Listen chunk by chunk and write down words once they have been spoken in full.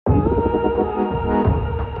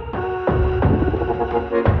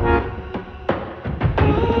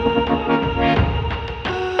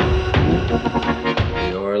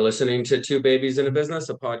listening to Two Babies in a Business,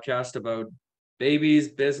 a podcast about babies,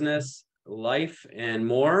 business, life, and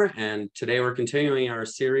more. And today we're continuing our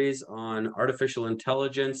series on artificial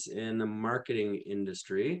intelligence in the marketing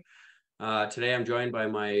industry. Today I'm joined by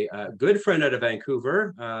my good friend out of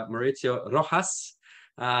Vancouver, Mauricio Rojas,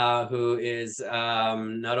 who is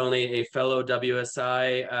not only a fellow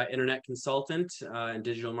WSI internet consultant and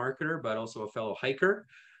digital marketer, but also a fellow hiker.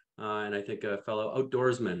 And I think a fellow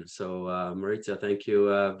outdoorsman. So Mauricio, thank you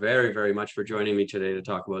very, very much for joining me today to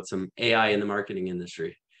talk about some AI in the marketing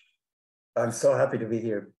industry. I'm so happy to be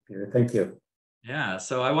here, Peter. Thank you. Yeah,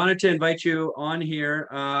 so I wanted to invite you on here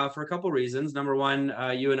for a couple of reasons. Number one,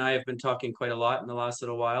 you and I have been talking quite a lot in the last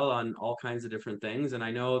little while on all kinds of different things. And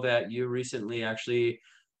I know that you recently actually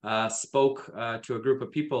spoke to a group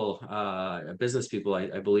of people, business people,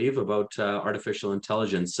 I believe, about artificial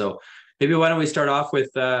intelligence. So maybe why don't we start off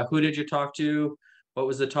with who did you talk to? What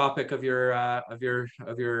was the topic of your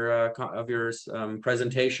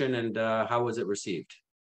presentation, and how was it received?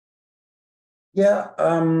 Yeah,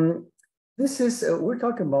 this is we're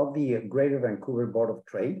talking about the Greater Vancouver Board of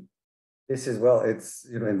Trade. This is it's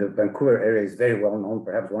in the Vancouver area is very well known,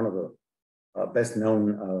 perhaps one of the best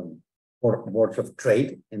known boards of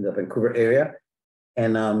trade in the Vancouver area,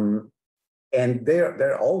 and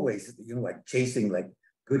they're always like chasing like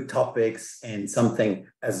good topics and something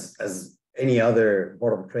as any other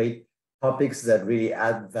board of trade, topics that really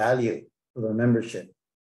add value to the membership.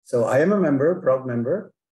 So I am a member, proud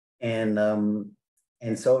member,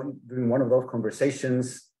 and so during one of those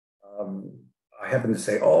conversations, I happened to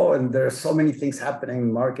say, oh, and there are so many things happening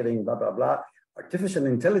in marketing, blah blah blah. Artificial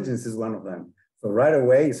intelligence is one of them. So right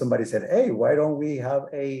away, somebody said, hey, why don't we have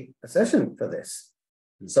a session for this?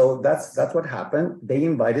 So that's what happened. They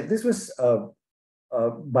invited. This was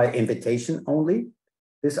by invitation only.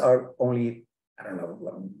 These are only, I don't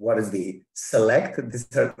know, what is the select?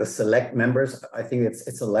 These are the select members. I think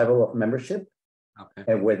it's a level of membership,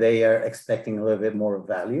 okay, where they are expecting a little bit more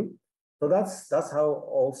value. So that's how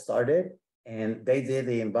all started. And they did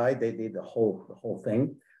the invite, they did the whole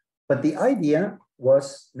thing. But the idea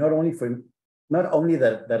was not only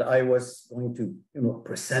that I was going to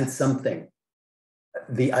present something.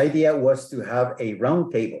 The idea was to have a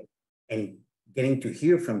round table and getting to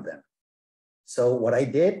hear from them. So what I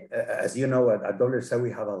did, as you know, at WSI,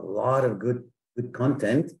 we have a lot of good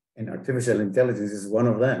content, and artificial intelligence is one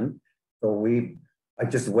of them. So I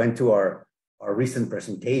just went to our recent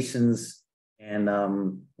presentations, and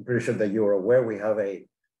I'm pretty sure that you're aware we have an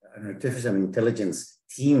artificial intelligence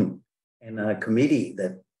team and a committee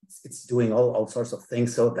that it's doing all sorts of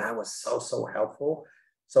things. So that was so helpful.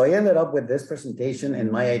 So I ended up with this presentation, and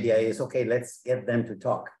my idea is, okay, let's get them to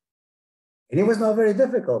talk. And it was not very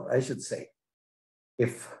difficult, I should say.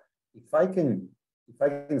 If I can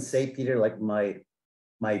say, Peter, like my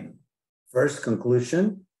first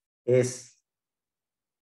conclusion is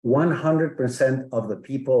 100% of the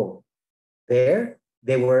people there,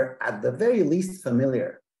 they were at the very least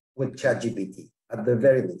familiar with ChatGPT, at the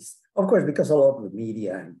very least. Of course, because all of the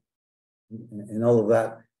media and all of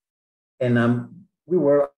that. And we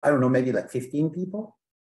were, I don't know, maybe like 15 people,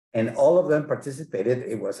 and all of them participated.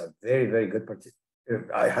 It was a very, very good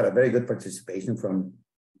I had a very good participation from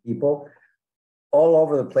people all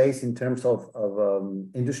over the place in terms of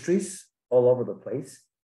industries, all over the place.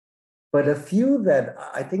 But a few that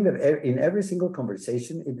I think that in every single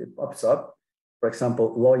conversation, it pops up. For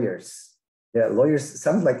example, lawyers. Yeah, lawyers,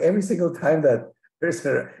 sounds like every single time that there's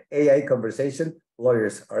an AI conversation,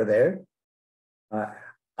 lawyers are there.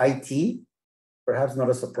 IT, perhaps not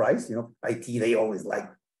a surprise. IT, they always like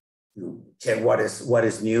to check what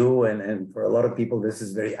is new, and for a lot of people, this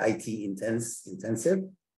is very IT intensive.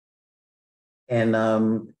 And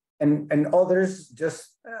others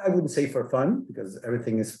just, I wouldn't say for fun, because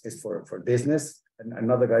everything is for business, and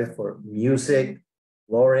another guy for music,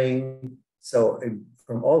 flooring, so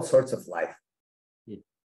from all sorts of life. Yeah.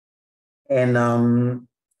 And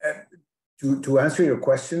to answer your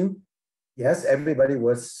question, yes, everybody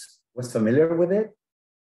was familiar with it,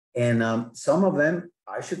 and some of them,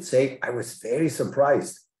 I should say, I was very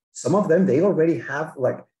surprised. Some of them, they already have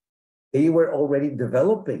they were already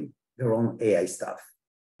developing their own AI stuff.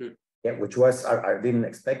 Yeah, which was, I didn't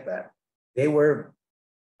expect that. They were,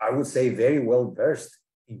 I would say, very well versed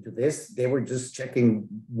into this. They were just checking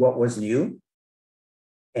what was new.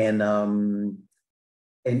 And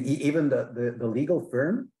even the legal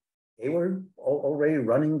firm, they were already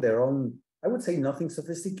running their own, I would say nothing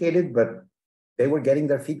sophisticated, but they were getting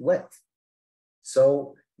their feet wet.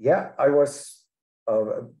 So yeah, I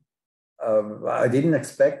didn't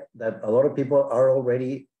expect that a lot of people are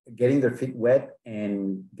already getting their feet wet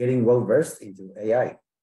and getting well versed into AI.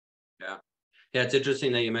 Yeah, it's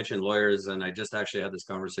interesting that you mentioned lawyers, and I just actually had this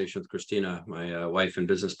conversation with Christina, my wife and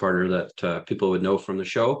business partner, that people would know from the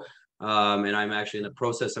show. And I'm actually in the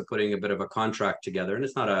process of putting a bit of a contract together, and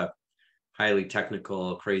it's not a highly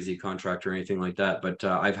technical, crazy contract or anything like that. But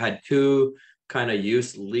I've had two kind of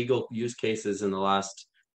legal use cases in the last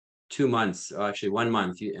 2 months, actually 1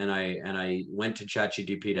 month, and I went to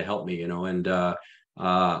ChatGPT to help me, and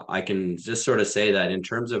I can just sort of say that in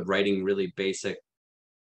terms of writing really basic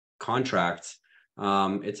contracts,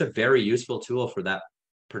 it's a very useful tool for that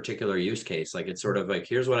particular use case. Like it's sort of like,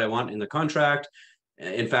 here's what I want in the contract.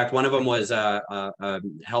 In fact, one of them was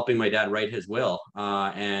helping my dad write his will.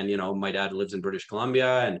 And, my dad lives in British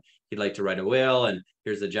Columbia and he'd like to write a will. And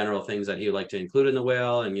here's the general things that he would like to include in the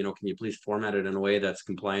will. And, can you please format it in a way that's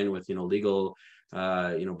compliant with, legal,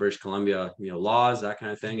 British Columbia, laws, that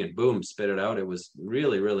kind of thing. And boom, spit it out. It was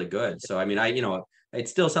really, really good. So, I mean,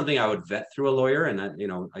 it's still something I would vet through a lawyer. And that,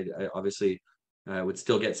 I obviously would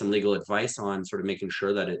still get some legal advice on sort of making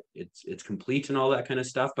sure that it's complete and all that kind of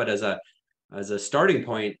stuff. But as a starting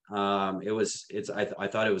point, I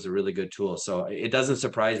thought it was a really good tool. So it doesn't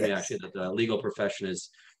surprise me actually that the legal profession is,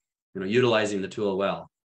 utilizing the tool well.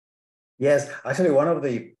 Yes, actually, one of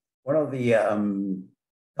the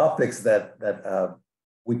topics that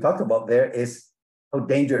we talked about there is how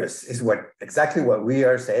dangerous is exactly what we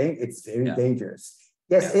are saying. It's very dangerous.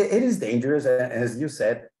 Yes, it is dangerous, and as you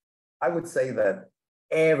said, I would say that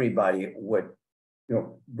everybody would,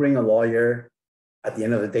 bring a lawyer at the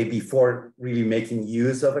end of the day before really making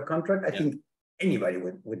use of a contract. I think anybody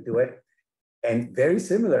would do it. And very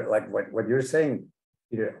similar, like what you're saying,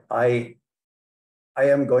 Peter, I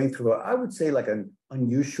am going through, I would say, like an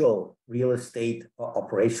unusual real estate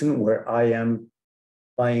operation where I am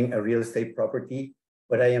buying a real estate property,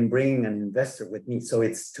 but I am bringing an investor with me. So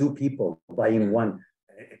it's two people buying one.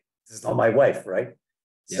 It's not my wife, right?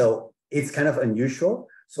 Yeah. So it's kind of unusual.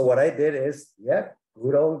 So what I did is,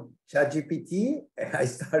 good old ChatGPT, and I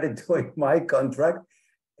started doing my contract.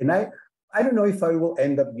 And I don't know if I will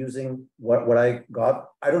end up using what I got.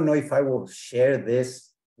 I don't know if I will share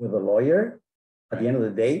this with a lawyer at the end of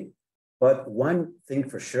the day. But one thing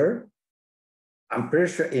for sure, I'm pretty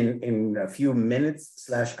sure in a few minutes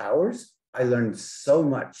 / hours, I learned so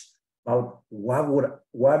much about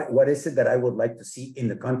what is it that I would like to see in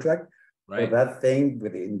the contract. Right. For that thing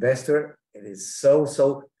with the investor. It is so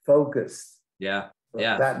focused. Yeah. So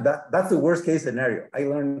yeah. That's the worst case scenario. I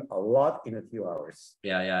learned a lot in a few hours.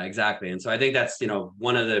 Yeah, exactly. And so I think that's,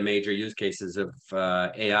 one of the major use cases of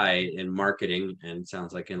AI in marketing, and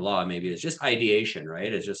sounds like in law, maybe it's just ideation,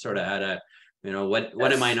 right? It's just sort of how to,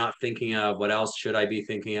 what am I not thinking of? What else should I be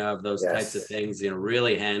thinking of? Those types of things,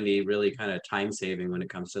 really handy, really kind of time saving when it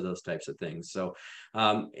comes to those types of things. So,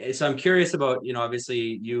 so I'm curious about,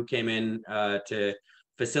 obviously you came in to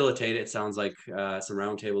facilitate, it sounds like, some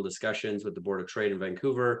roundtable discussions with the Board of Trade in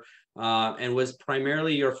Vancouver, and was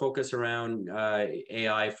primarily your focus around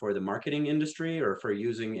AI for the marketing industry, or for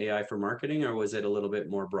using AI for marketing, or was it a little bit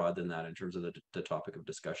more broad than that in terms of the topic of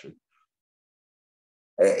discussion?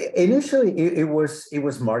 Initially, it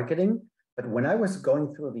was marketing, but when I was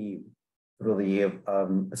going through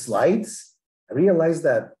the slides, I realized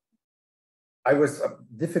that I was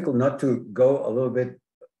difficult not to go a little bit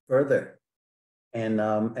further. And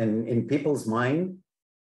in people's mind,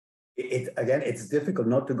 it's difficult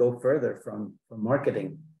not to go further from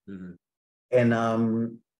marketing. Mm-hmm.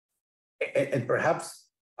 And perhaps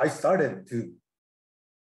I started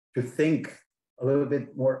to think a little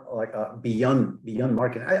bit more like beyond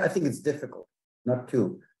marketing. I think it's difficult not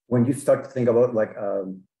to, when you start to think about like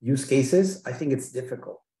use cases. I think it's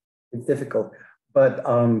difficult. But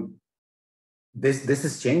this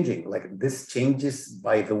is changing. Like this changes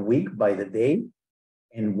by the week, by the day.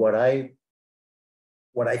 And what I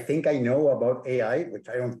think I know about AI, which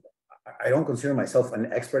I don't consider myself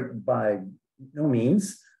an expert by no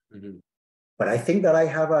means, mm-hmm. but I think that I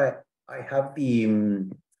have the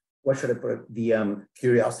what should I put it? The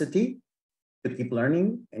curiosity to keep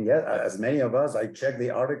learning. And as many of us, I check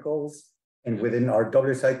the articles, and within our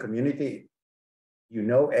WSI community,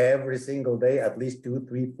 every single day, at least 2,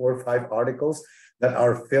 3, 4, 5 articles that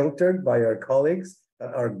are filtered by our colleagues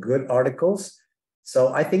that are good articles.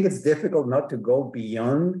 So I think it's difficult not to go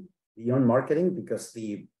beyond marketing, because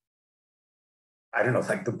the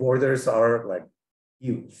borders are like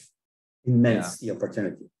huge, immense, the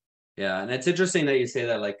opportunity. Yeah, and it's interesting that you say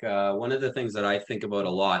that. Like one of the things that I think about a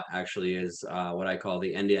lot actually is what I call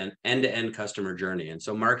the end-to-end customer journey. And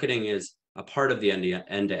so marketing is a part of the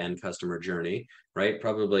end-to-end customer journey, right?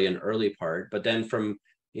 Probably an early part, but then from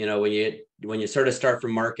when you sort of start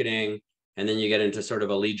from marketing, and then you get into sort of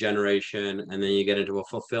a lead generation, and then you get into a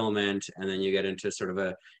fulfillment, and then you get into sort of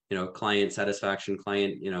a, client satisfaction,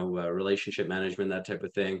 client, relationship management, that type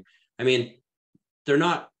of thing. I mean, they're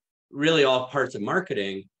not really all parts of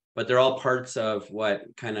marketing, but they're all parts of what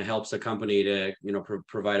kind of helps a company to,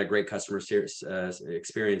 provide a great customer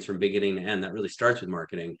experience from beginning to end. That really starts with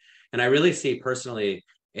marketing. And I really see personally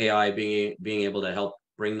AI being able to help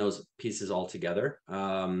bring those pieces all together.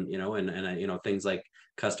 And things like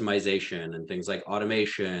customization and things like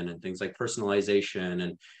automation and things like personalization.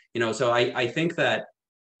 And, so I think that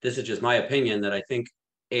this is just my opinion, that I think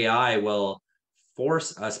AI will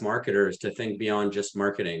force us marketers to think beyond just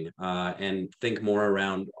marketing, and think more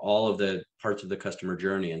around all of the parts of the customer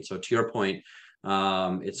journey. And so to your point,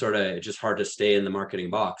 it's just hard to stay in the marketing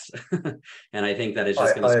box. And I think that it's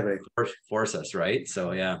just going to force us, right?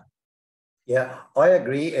 So yeah. Yeah, I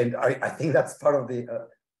agree. And I think that's part of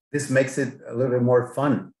this makes it a little bit more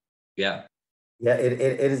fun. Yeah. Yeah,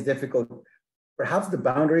 it is difficult. Perhaps the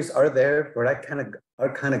boundaries are there, but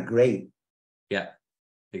are kind of gray. Yeah,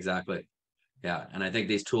 exactly. Yeah. And I think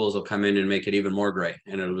these tools will come in and make it even more gray,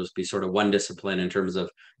 and it'll just be sort of one discipline in terms of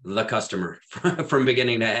the customer from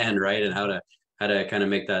beginning to end, right? And how to kind of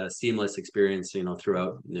make that a seamless experience,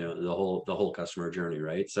 throughout, the whole customer journey,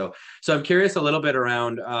 right? So I'm curious a little bit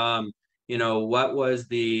around, what was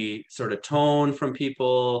the sort of tone from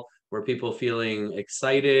people? Were people feeling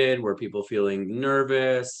excited? Were people feeling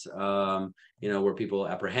nervous? Were people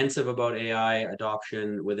apprehensive about AI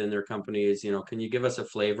adoption within their companies? Can you give us a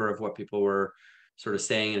flavor of what people were sort of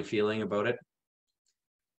saying and feeling about it?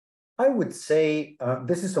 I would say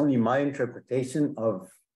this is only my interpretation of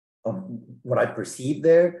what I perceive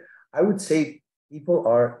there. I would say people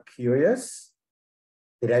are curious.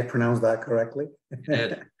 Did I pronounce that correctly?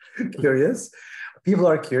 Curious. People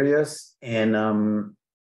are curious, and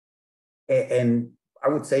I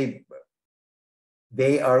would say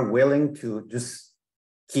they are willing to just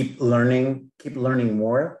keep learning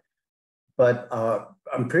more. But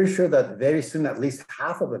I'm pretty sure that very soon, at least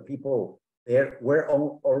half of the people there were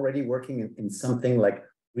already working in something like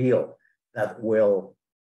real that will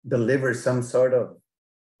deliver some sort of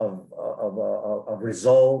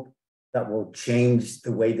result that will change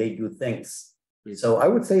the way they do things. So I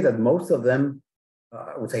would say that most of them,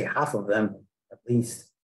 I would say half of them at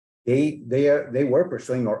least, they were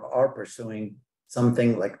pursuing or are pursuing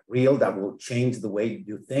something like real that will change the way you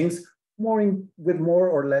do things, with more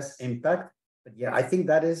or less impact. But yeah, I think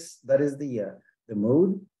that is the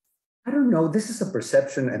mood. I don't know. This is a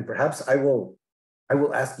perception, and perhaps I will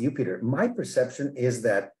ask you, Peter. My perception is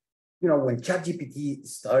that, when ChatGPT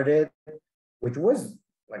started, which was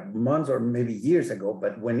like months or maybe years ago,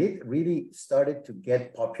 but when it really started to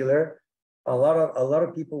get popular, a lot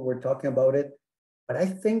of people were talking about it. But I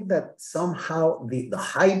think that somehow the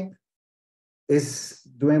hype is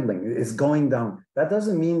dwindling, is going down. That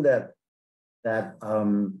doesn't mean that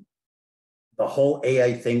the whole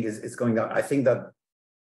AI thing is going down. I think that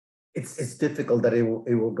it's difficult that it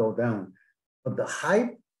will go down. But the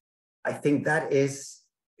hype, I think that is,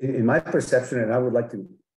 in my perception, and I would like to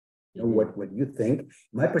know what you think.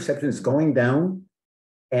 My perception is going down,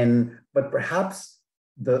 but perhaps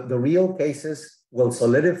the real cases will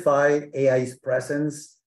solidify AI's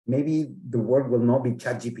presence. Maybe the word will not be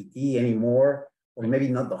ChatGPT anymore, or maybe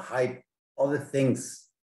not the hype. Other things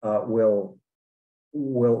will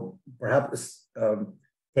perhaps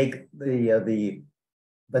take the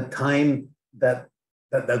time that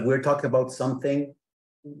we're talking about something.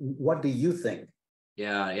 What do you think?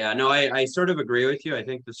 Yeah. No, I sort of agree with you. I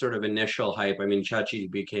think the sort of initial hype, I mean,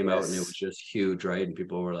 ChatGPT came out and it was just huge, right? And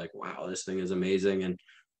people were like, wow, this thing is amazing.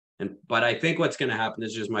 But I think what's going to happen,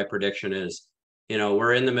 this is just my prediction, is,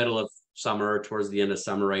 we're in the middle of summer, towards the end of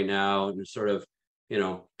summer right now, and sort of,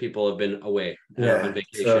 people have been away on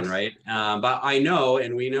vacation, right? But I know,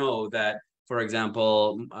 and we know that, for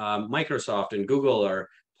example, Microsoft and Google are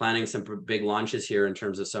planning some big launches here in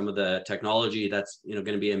terms of some of the technology that's going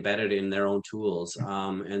to be embedded in their own tools.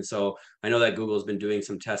 And so I know that Google's been doing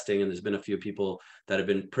some testing, and there's been a few people that have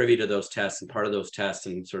been privy to those tests and part of those tests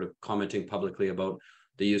and sort of commenting publicly about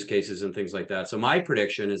the use cases and things like that. So my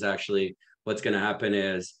prediction is actually what's going to happen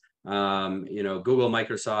is, Google,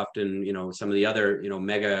 Microsoft, and some of the other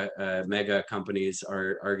mega companies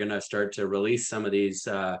are going to start to release some of these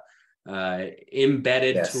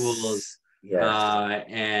embedded tools.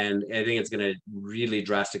 And I think it's going to really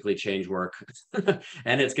drastically change work,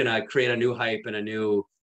 and it's going to create a new hype and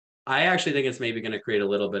I actually think it's maybe going to create a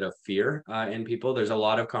little bit of fear in people. There's a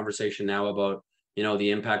lot of conversation now about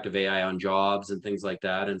the impact of AI on jobs and things like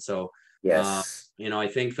that. And so, I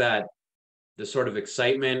think that the sort of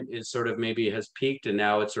excitement is sort of maybe has peaked, and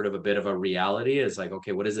now it's sort of a bit of a reality. It's like,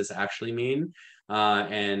 okay, what does this actually mean?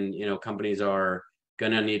 And companies are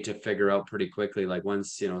gonna need to figure out pretty quickly, like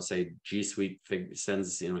once say G Suite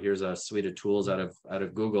sends here's a suite of tools out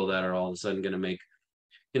of Google that are all of a sudden going to make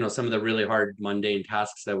some of the really hard mundane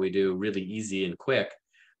tasks that we do really easy and quick.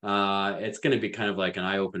 It's going to be kind of like an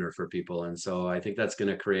eye opener for people, and so I think that's going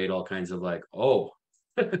to create all kinds of like, oh,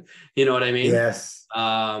 you know what I mean? Yes.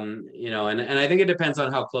 And I think it depends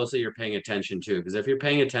on how closely you're paying attention too, because if you're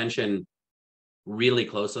paying attention really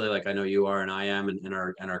closely, like I know you are and I am, and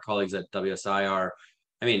our colleagues at WSI are,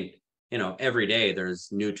 I mean, every day there's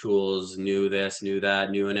new tools, new this, new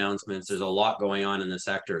that, new announcements. There's a lot going on in the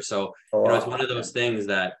sector. So, it's one of those things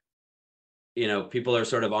that, people are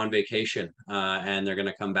sort of on vacation, and they're going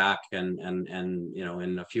to come back and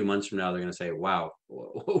in a few months from now, they're going to say, wow,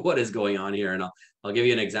 what is going on here? And I'll give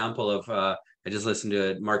you an example of, I just listened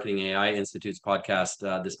to Marketing AI Institute's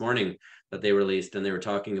podcast this morning that they released, and they were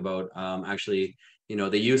talking about actually,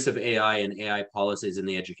 the use of AI and AI policies in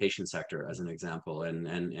the education sector as an example.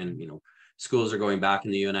 And schools are going back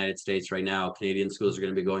in the United States right now. Canadian schools are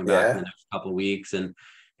going to be going back in the next couple of weeks. And,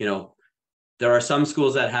 there are some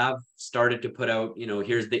schools that have started to put out,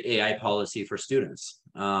 here's the AI policy for students.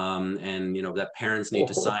 And, that parents need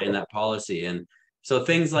to sign that policy. And so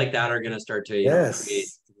things like that are going to start to, create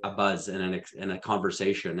a buzz and a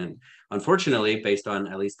conversation. And unfortunately, based on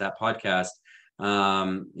at least that podcast,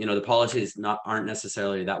 the policies aren't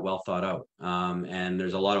necessarily that well thought out. And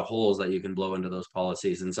there's a lot of holes that you can blow into those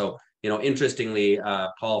policies. And so, interestingly,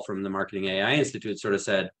 Paul from the Marketing AI Institute sort of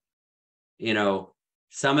said,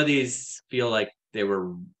 some of these feel like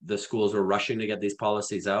the schools were rushing to get these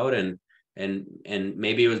policies out, and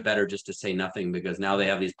maybe it was better just to say nothing, because now they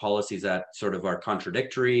have these policies that sort of are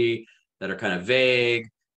contradictory, that are kind of vague.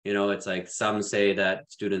 It's like some say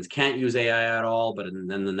that students can't use AI at all, but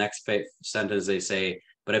then the next sentence they say,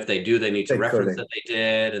 but if they do, they need to reference that they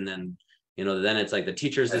did. And then, then it's like the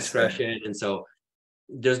teacher's discretion. And so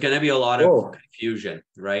there's going to be a lot of confusion,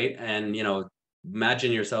 right? And,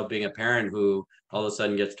 imagine yourself being a parent who all of a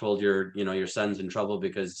sudden gets told your son's in trouble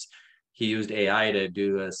because he used AI to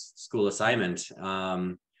do a school assignment.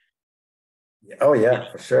 Oh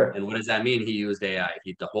yeah, for sure. And what does that mean? He used AI.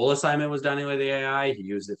 The whole assignment was done with the AI. He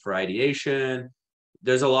used it for ideation.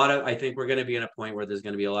 There's a lot of, I think we're going to be in a point where there's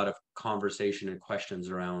going to be a lot of conversation and questions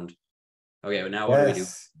around, okay, well, now what do we do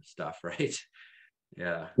with stuff, right?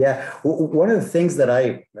 Yeah. One of the things that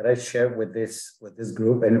I share with this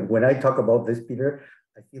group, and when I talk about this, Peter,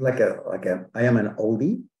 I feel like I am an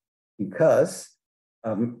oldie, because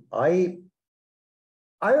I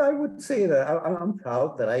would say that I'm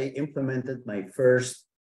proud that I implemented my first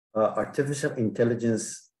artificial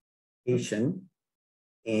intelligence agent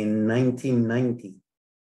in 1990.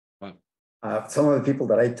 Wow. Some of the people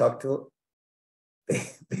that I talked to,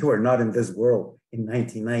 they were not in this world in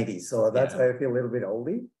 1990. So that's why I feel a little bit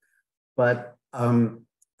oldie. But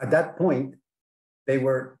at that point, they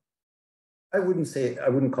were, I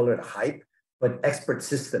wouldn't call it a hype, but expert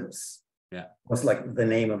systems was like the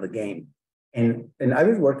name of the game. And I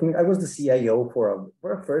was the CIO for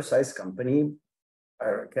a fair size company.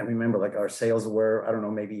 I can't remember, like our sales were, I don't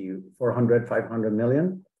know, maybe 400, 500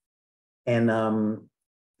 million. And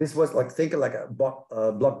this was like, think of like a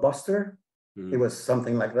Blockbuster. It was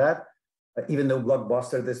something like that. Even though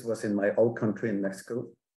Blockbuster, this was in my old country in Mexico,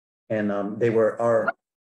 and they were our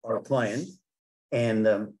client.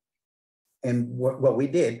 And what we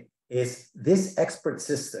did is, this expert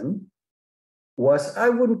system was, I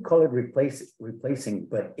wouldn't call it replacing,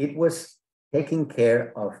 but it was taking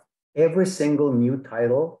care of every single new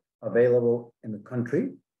title available in the country.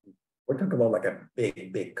 We're talking about like a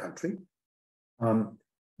big country.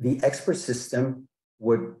 The expert system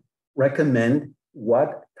would recommend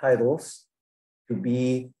what titles to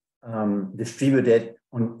be distributed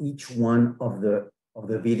on each one of the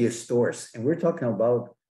video stores. And we're talking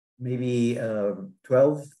about maybe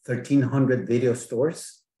 1,300 video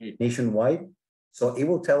stores nationwide. So it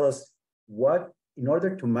will tell us what, in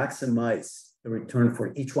order to maximize the return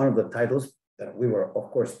for each one of the titles that we were,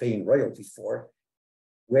 of course, paying royalties for,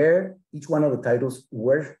 where each one of the titles,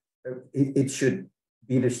 where it should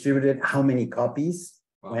be distributed, how many copies,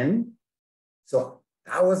 when. So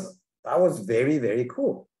that was very, very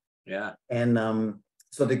cool. Yeah. And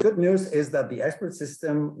so the good news is that the expert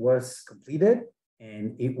system was completed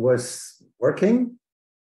and it was working.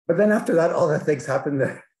 But then after that, all the things happened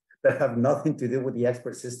that have nothing to do with the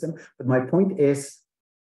expert system. But my point is,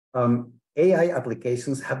 AI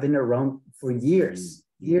applications have been around for years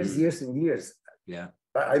and years. Yeah.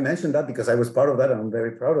 I mentioned that because I was part of that and I'm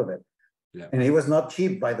very proud of it. Yeah. And it was not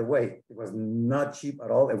cheap, by the way. It was not cheap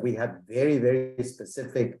at all. And we had very, very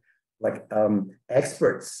specific, like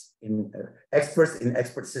experts in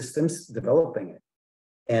expert systems developing it.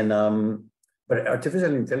 And but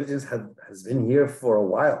artificial intelligence has been here for a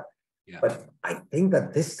while. Yeah. But I think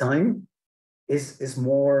that this time is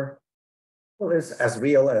more, well, it's as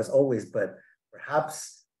real as always, but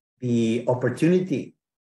perhaps the opportunity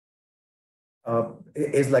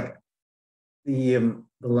is like the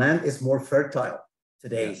land is more fertile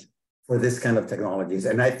today. Yes. For this kind of technologies,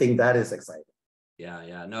 and I think that is exciting.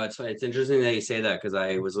 Yeah. No, it's interesting that you say that, because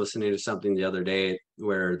I was listening to something the other day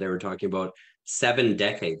where they were talking about 7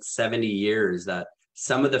 decades, 70 years, that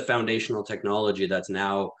some of the foundational technology that's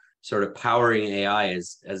now sort of powering AI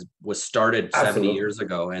was started 70 years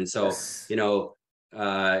ago. And so, yes.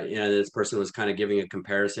 This person was kind of giving a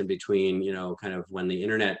comparison between, kind of when the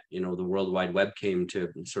internet, the World Wide Web came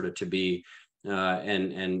to be,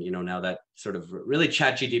 and now that sort of really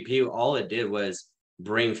ChatGPT, all it did was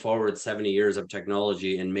bring forward 70 years of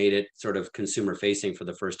technology and made it sort of consumer facing for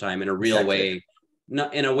the first time in a real way,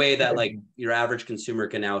 not in a way that like your average consumer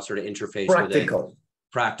can now sort of interface with it,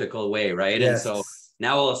 practical way, right? Yes. And so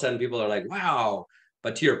now all of a sudden people are like, wow.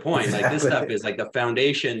 But to your point, like this stuff is like the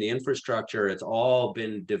foundation, the infrastructure, it's all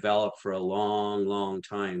been developed for a long, long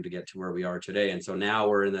time to get to where we are today. And so now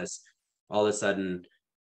we're in this all of a sudden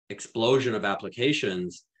explosion of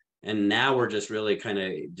applications. And now we're just really kind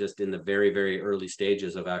of just in the very, very early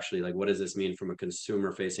stages of actually like, what does this mean from a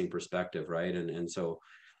consumer facing perspective, right? And so,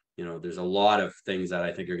 there's a lot of things that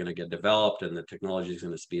I think are going to get developed, and the technology is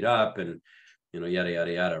going to speed up, and yada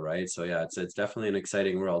yada yada, right? So yeah, it's definitely an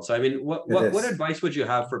exciting world. So I mean, what advice would you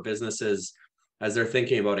have for businesses as they're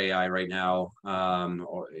thinking about AI right now?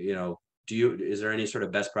 Or is there any sort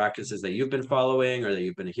of best practices that you've been following or that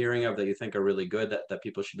you've been hearing of that you think are really good that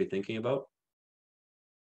people should be thinking about?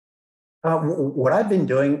 What I've been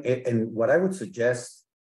doing, and what I would suggest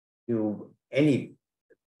to any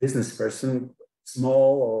business person,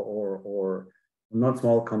 small or not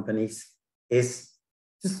small companies, is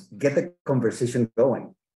just get the conversation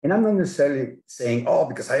going. And I'm not necessarily saying, oh,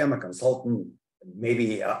 because I am a consultant,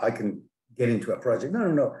 maybe I can get into a project.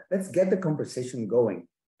 No. Let's get the conversation going.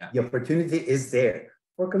 Yeah. The opportunity is there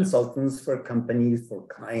for consultants, for companies, for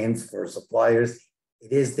clients, for suppliers.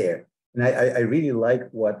 It is there. And I really like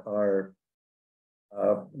what our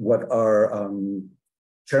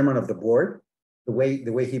chairman of the board, the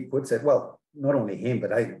way he puts it. Well, not only him,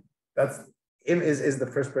 but that's him is the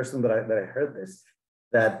first person that I heard this,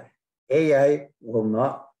 that AI will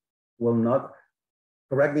not,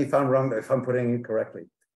 correct me if I'm wrong, if I'm putting it correctly,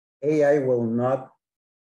 AI will not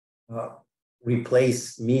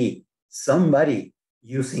replace me. Somebody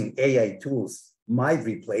using AI tools might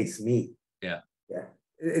replace me. Yeah.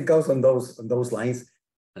 It goes on those lines.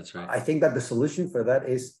 That's right. I think that the solution for that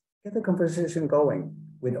is get the conversation going.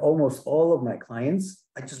 With almost all of my clients,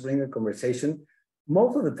 I just bring the conversation.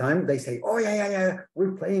 Most of the time they say, oh yeah,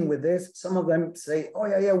 we're playing with this. Some of them say, oh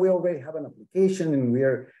yeah, we already have an application and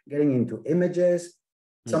we're getting into images.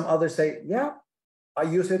 Some others say, yeah, I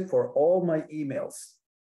use it for all my emails.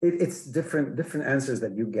 It's different answers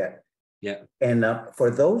that you get. Yeah. And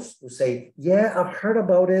for those who say, yeah, I've heard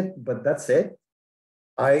about it, but that's it,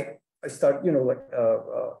 I start,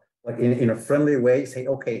 like in a friendly way, say,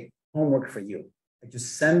 okay, homework for you. I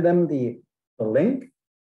just send them the link,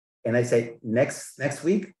 and I say, next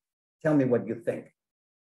week, tell me what you think.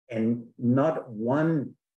 And not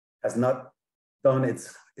one has not done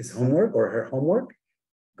its homework or her homework,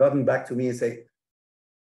 gotten back to me and say,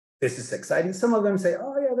 this is exciting. Some of them say,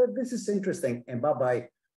 oh yeah, this is interesting, and bye-bye.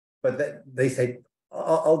 But they say,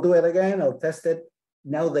 I'll do it again, I'll test it.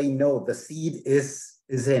 Now they know the seed is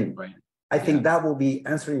in. Right. I think that will be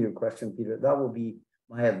answering your question, Peter. That will be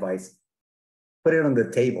my advice. Put it on the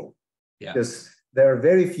table. Yeah. Because there are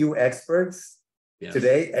very few experts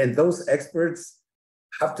today, and those experts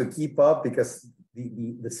have to keep up because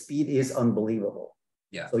the speed is unbelievable.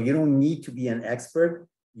 Yeah. So you don't need to be an expert.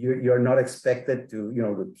 You're not expected to,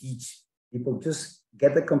 to teach people. Just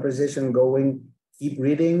get the conversation going, keep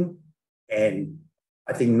reading, and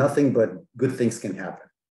I think nothing but good things can happen.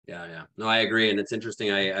 Yeah. No, I agree. And it's interesting.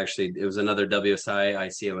 It was another WSI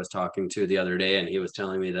IC I was talking to the other day, and he was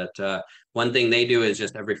telling me that one thing they do is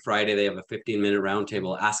just every Friday they have a 15-minute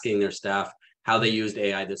roundtable asking their staff how they used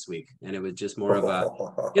AI this week. And it was just more of a,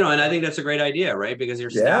 and I think that's a great idea, right? Because your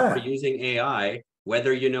staff are using AI,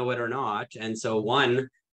 whether you know it or not. And so one,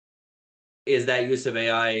 is that use of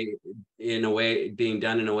AI in a way being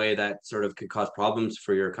done in a way that sort of could cause problems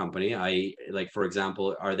for your company? Like, for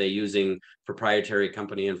example, are they using proprietary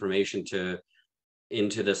company information to,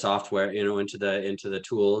 into the software, into the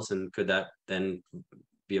tools, and could that then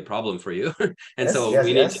be a problem for you? And Yes, so yes,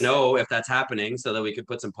 we need to yes. know if that's happening so that we could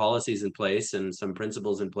put some policies in place and some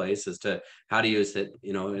principles in place as to how to use it,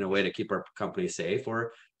 in a way to keep our company safe.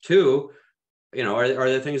 Or two, are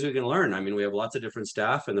there things we can learn? I mean, we have lots of different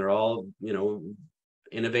staff, and they're all,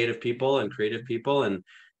 innovative people and creative people, and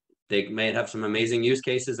they may have some amazing use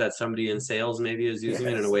cases that somebody in sales maybe is using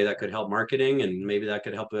it in a Yes. way that could help marketing, and maybe that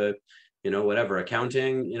could help whatever,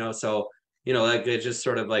 accounting, so, like it's just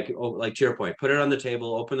sort of like, oh, like to your point, put it on the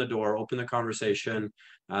table, open the door, open the conversation,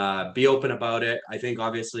 be open about it. I think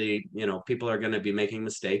obviously, people are going to be making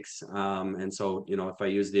mistakes. And so, if I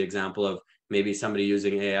use the example of maybe somebody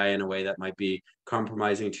using AI in a way that might be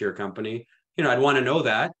compromising to your company, I'd want to know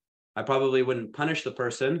that. I probably wouldn't punish the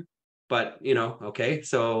person, but okay,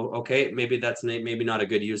 so maybe that's maybe not a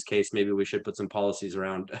good use case. Maybe we should put some policies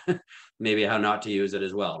around maybe how not to use it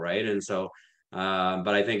as well, right? And so but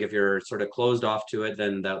I think if you're sort of closed off to it,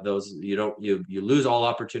 then you lose all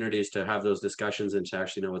opportunities to have those discussions and to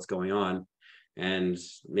actually know what's going on, and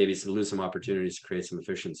maybe lose some opportunities to create some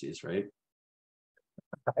efficiencies, right?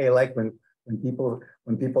 I like when people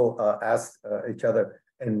ask each other,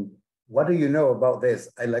 and what do you know about this?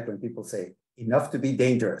 I like when people say, enough to be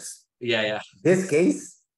dangerous. Yeah. This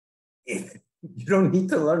case, you don't need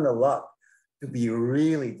to learn a lot to be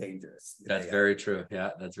really dangerous. That's very true. Yeah,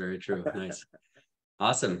 that's very true. Nice.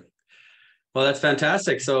 Awesome. Well, that's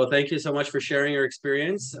fantastic. So thank you so much for sharing your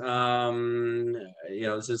experience.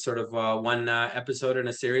 This is sort of one episode in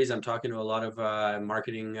a series. I'm talking to a lot of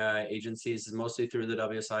marketing agencies, mostly through the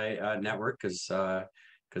WSI network, because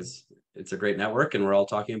it's a great network and we're all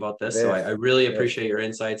talking about this. So I really appreciate your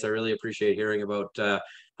insights. I really appreciate hearing about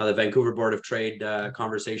how the Vancouver Board of Trade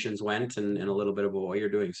conversations went, and a little bit about what you're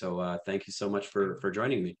doing. So thank you so much for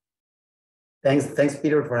joining me. Thanks,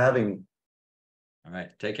 Peter, for having me. All right,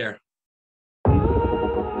 take care.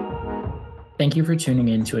 Thank you for tuning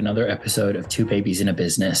in to another episode of Two Babies in a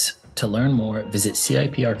Business. To learn more, visit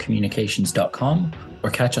CIPRcommunications.com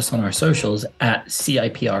or catch us on our socials at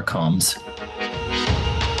CIPR Comms.